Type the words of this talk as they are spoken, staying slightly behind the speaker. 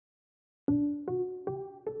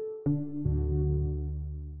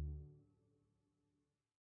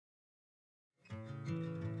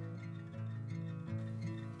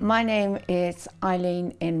My name is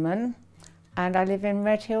Eileen Inman and I live in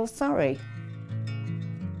Red Hill, Surrey.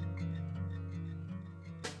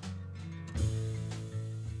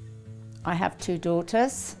 I have two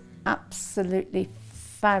daughters, absolutely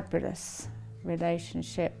fabulous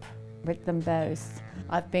relationship with them both.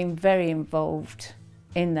 I've been very involved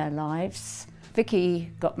in their lives.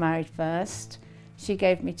 Vicky got married first. She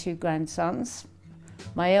gave me two grandsons.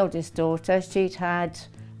 My eldest daughter, she'd had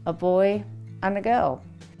a boy and a girl.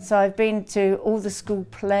 So I've been to all the school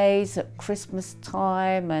plays at Christmas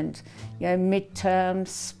time and, you know, midterms,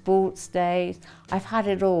 sports days. I've had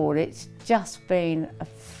it all. It's just been a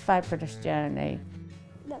fabulous journey.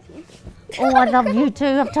 Love you. Oh, I love you too.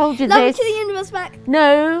 I've told you Love this. you to the universe back.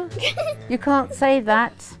 No, you can't say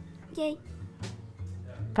that. Yay.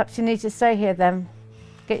 Perhaps you need to stay here then.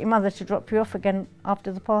 Get your mother to drop you off again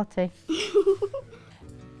after the party.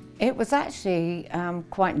 It was actually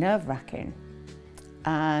quite nerve-wracking.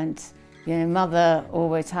 And, you know, Mother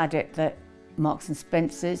always had it that Marks and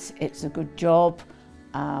Spencer's, it's a good job.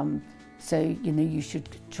 So, you know, you should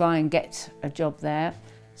try and get a job there.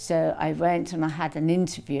 So I went and I had an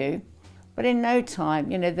interview, but in no time,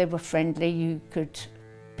 you know, they were friendly. You could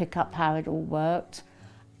pick up how it all worked.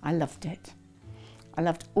 I loved it. I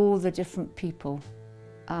loved all the different people.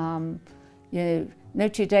 You know, no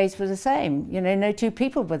 2 days were the same. You know, no two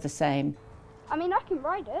people were the same. I mean, I can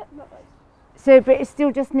ride it, but like... So, but it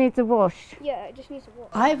still just needs a wash? Yeah, it just needs a wash.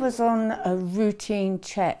 I was on a routine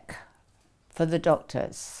check for the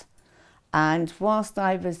doctors, and whilst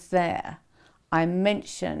I was there, I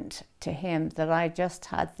mentioned to him that I just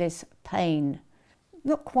had this pain,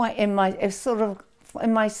 not quite in my, it was sort of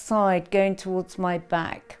in my side going towards my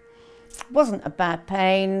back. It wasn't a bad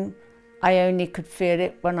pain. I only could feel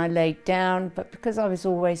it when I laid down, but because I was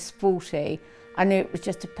always sporty, I knew it was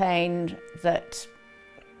just a pain that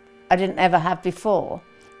I didn't ever have before.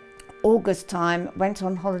 August time, went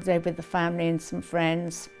on holiday with the family and some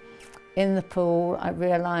friends. In the pool, I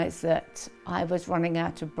realised that I was running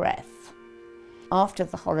out of breath. After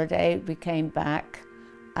the holiday, we came back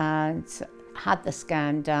and had the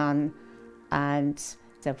scan done, and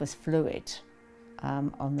there was fluid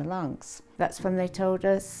on the lungs. That's when they told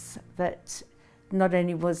us that not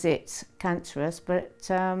only was it cancerous, but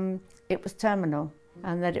it was terminal,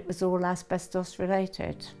 and that it was all asbestos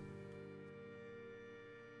related.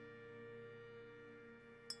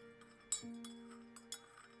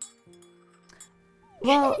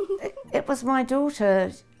 Well, it was my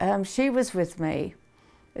daughter. She was with me,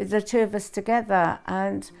 the two of us together,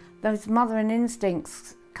 and those mothering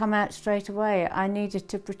instincts come out straight away. I needed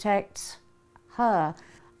to protect her.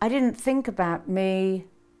 I didn't think about me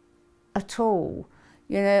at all.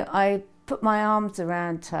 You know, I put my arms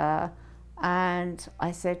around her and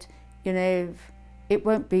I said, you know, it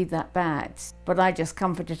won't be that bad. But I just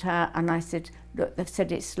comforted her and I said, look, they've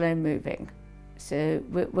said it's slow moving, so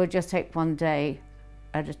we'll just take one day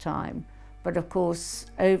at a time. But of course,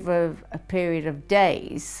 over a period of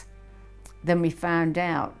days, then we found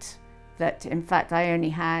out that in fact I only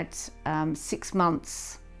had 6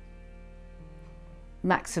 months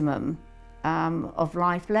maximum of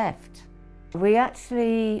life left. We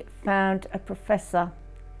actually found a professor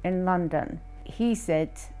in London. He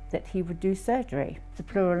said that he would do surgery. The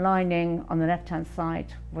pleural lining on the left-hand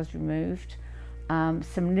side was removed.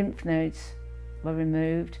 Some lymph nodes were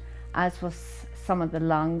removed, as was some of the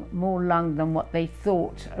lung, more lung than what they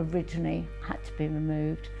thought originally had to be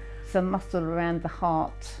removed. Some muscle around the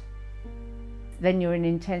heart. Then you're in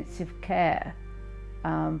intensive care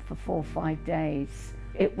for 4 or 5 days.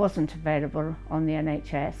 It wasn't available on the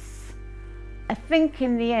NHS. I think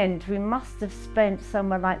in the end we must have spent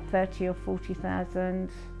somewhere like 30 or 40,000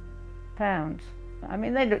 pounds. I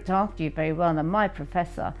mean, they looked after you very well, and my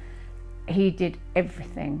professor, he did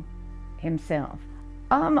everything himself.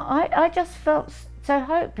 I just felt so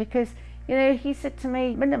hope, because, you know, he said to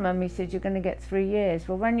me, minimum, he said, you're going to get 3 years.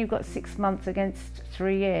 Well, when you've got 6 months against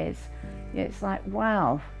 3 years, it's like,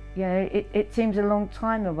 wow, you know, it seems a long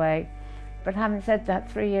time away. But having said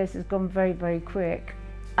that, 3 years has gone very, very quick.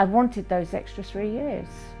 I wanted those extra 3 years.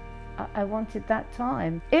 I wanted that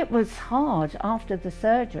time. It was hard after the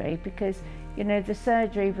surgery because, you know, the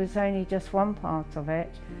surgery was only just one part of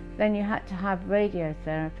it. Then you had to have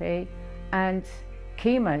radiotherapy and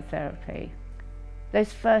chemotherapy.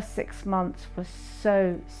 Those first 6 months were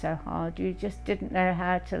so hard. You just didn't know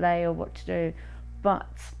how to lay or what to do,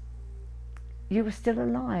 but you were still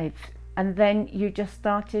alive. And then you just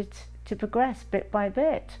started to progress bit by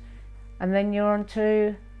bit. And then you're on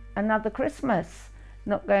to another Christmas.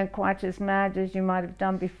 Not going quite as mad as you might have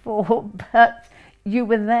done before, but you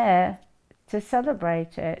were there to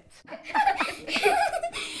celebrate it.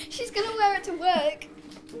 She's going to wear it to work.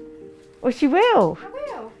 Well, she will. I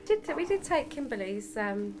will. We did take Kimberly's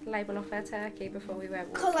label off her turkey before we went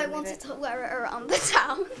walking. Because I wanted to wear it around the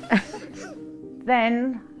town.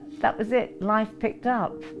 Then that was it. Life picked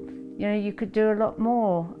up. You know, you could do a lot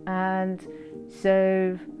more. And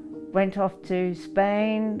so went off to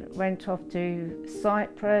Spain, went off to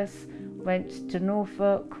Cyprus, went to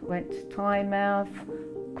Norfolk, went to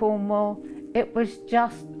Tynemouth, Cornwall. It was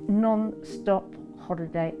just non-stop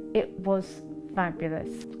holiday. It was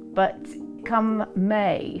fabulous. But come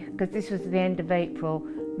May, because this was the end of April,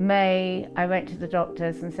 May, I went to the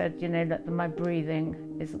doctors and said, you know, look, my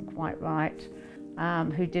breathing isn't quite right.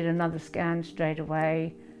 Who did another scan straight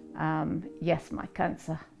away. Yes, my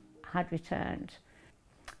cancer had returned.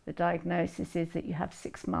 The diagnosis is that you have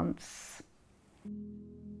 6 months.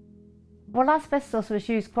 Well, asbestos was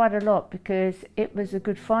used quite a lot because it was a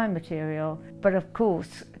good fire material. But of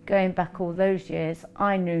course, going back all those years,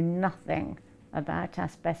 I knew nothing about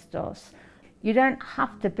asbestos. You don't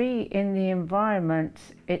have to be in the environment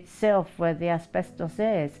itself where the asbestos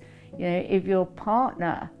is. You know, if your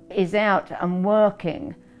partner is out and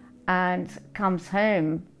working and comes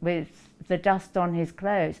home with the dust on his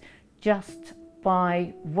clothes, just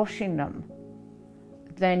by washing them,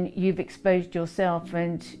 then you've exposed yourself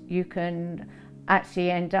and you can actually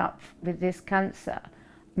end up with this cancer.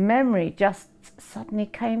 Memory just suddenly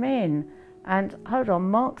came in, and hold on,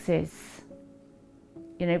 Marx's,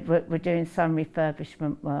 you know, we're doing some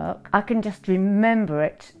refurbishment work. I can just remember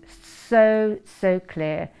it so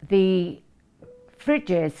clear. The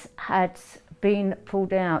fridges had been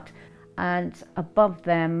pulled out and above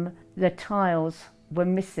them the tiles were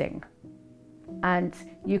missing. And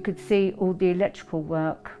you could see all the electrical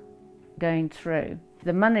work going through.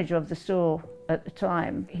 The manager of the store at the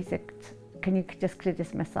time, he said, can you just clear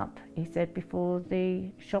this mess up? He said, before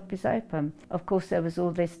the shop is open. Of course, there was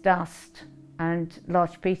all this dust and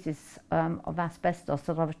large pieces of asbestos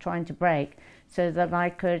that I was trying to break so that I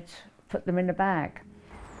could put them in a bag.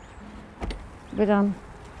 We're done.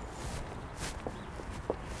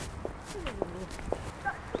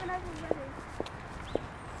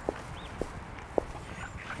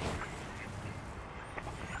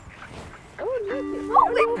 Oh,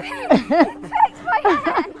 it picked my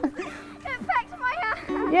hand! It picked my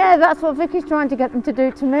hand! Yeah, that's what Vicky's trying to get them to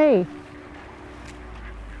do to me.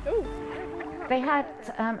 Ooh. They had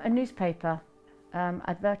a newspaper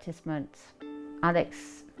advertisement.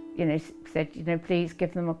 Alex, you know, said, you know, please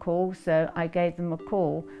give them a call. So I gave them a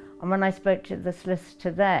call. And when I spoke to the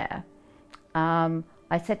solicitor there,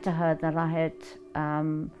 I said to her that I had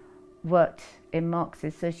worked in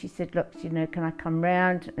Marx's. So she said, look, you know, can I come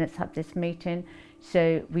round and let's have this meeting?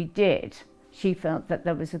 So we did. She felt that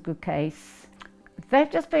there was a good case. They've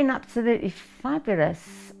just been absolutely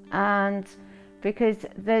fabulous, and because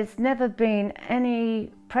there's never been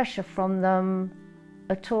any pressure from them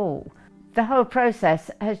at all. The whole process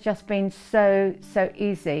has just been so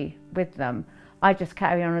easy with them. I just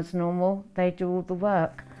carry on as normal. They do all the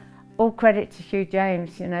work. All credit to Hugh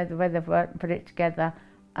James, you know, the way they've worked and put it together.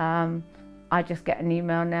 I just get an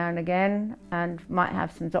email now and again and might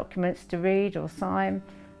have some documents to read or sign,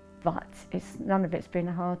 but none of it's been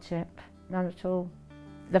a hardship, none at all.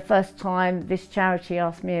 The first time this charity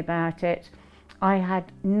asked me about it, I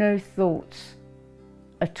had no thoughts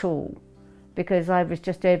at all because I was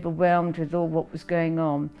just overwhelmed with all what was going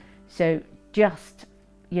on. So just,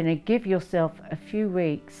 you know, give yourself a few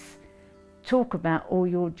weeks, talk about all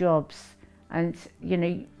your jobs, and, you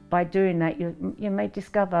know, by doing that, you may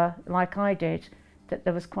discover, like I did, that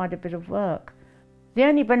there was quite a bit of work. The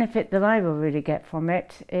only benefit that I will really get from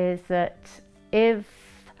it is that if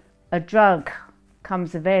a drug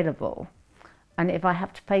comes available, and if I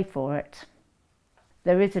have to pay for it,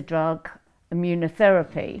 there is a drug,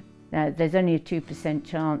 immunotherapy. Now, there's only a 2%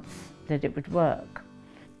 chance that it would work,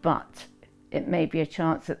 but it may be a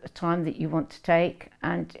chance at the time that you want to take,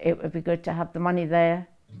 and it would be good to have the money there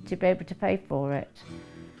to be able to pay for it.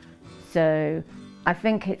 So I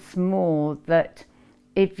think it's more that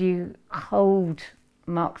if you hold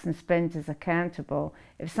Marks and Spencers accountable,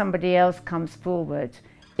 if somebody else comes forward,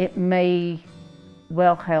 it may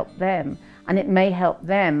well help them. And it may help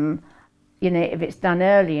them, you know, if it's done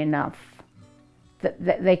early enough,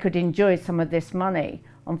 that they could enjoy some of this money.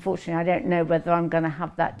 Unfortunately, I don't know whether I'm going to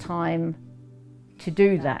have that time to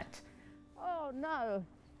do that. Oh no,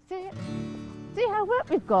 see how wet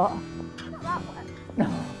we've got? Not that wet.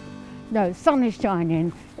 No. No, the sun is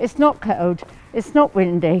shining. It's not cold. It's not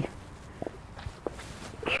windy.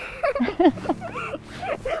 It's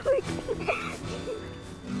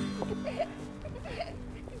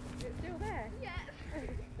still there? Yeah.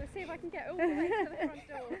 Let's see if I can get all the way to the front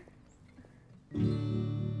door.